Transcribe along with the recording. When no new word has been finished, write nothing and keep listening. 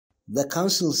The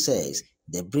council says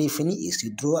the briefing is to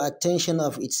draw attention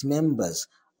of its members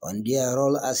on their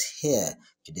role as heir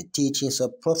to the teachings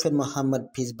of Prophet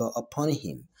Muhammad, peace be upon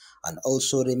him, and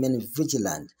also remain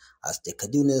vigilant as the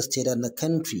Kaduna State and the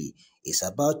country is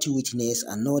about to witness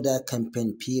another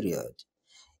campaign period.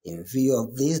 In view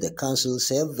of this, the council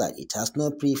said that it has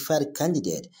no preferred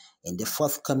candidate in the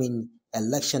forthcoming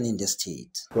election in the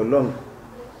state. For long,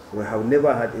 we have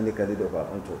never had any candidate of our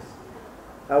own choice.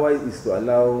 Ours is to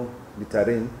allow the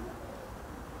terrain.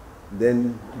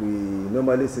 Then we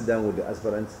normally sit down with the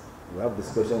aspirants, we have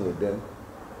discussion with them,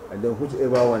 and then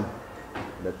whichever one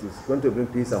that is going to bring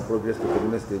peace and progress to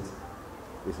Kaduna State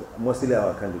is mostly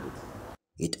our candidate.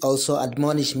 It also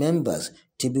admonished members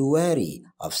to be wary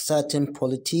of certain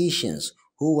politicians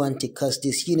who want to cause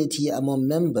disunity among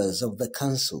members of the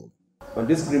council. On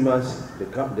this premise, the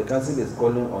council is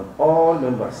calling on all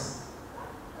members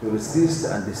to resist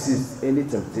and desist any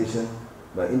temptation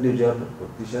by individual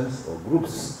politicians or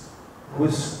groups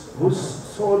whose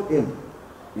sole aim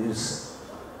is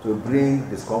to bring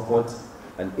discomfort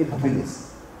and ill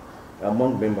feelings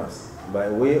among members by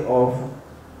way of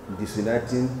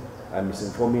disuniting and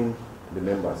misinforming the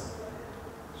members.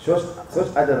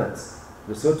 Such adherents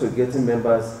resort to getting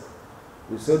members,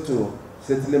 resort to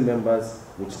settling members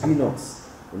with peanuts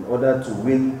in order to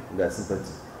win their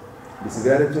sympathy, the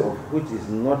severity of which is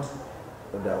not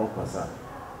of their own concern.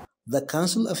 The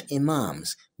Council of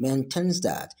Imams maintains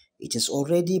that it is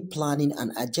already planning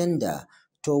an agenda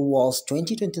towards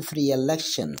 2023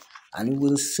 election and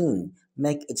will soon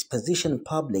make its position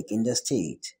public in the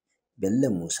state. Bello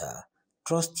Musa,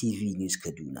 Trust TV News,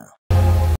 Kaduna.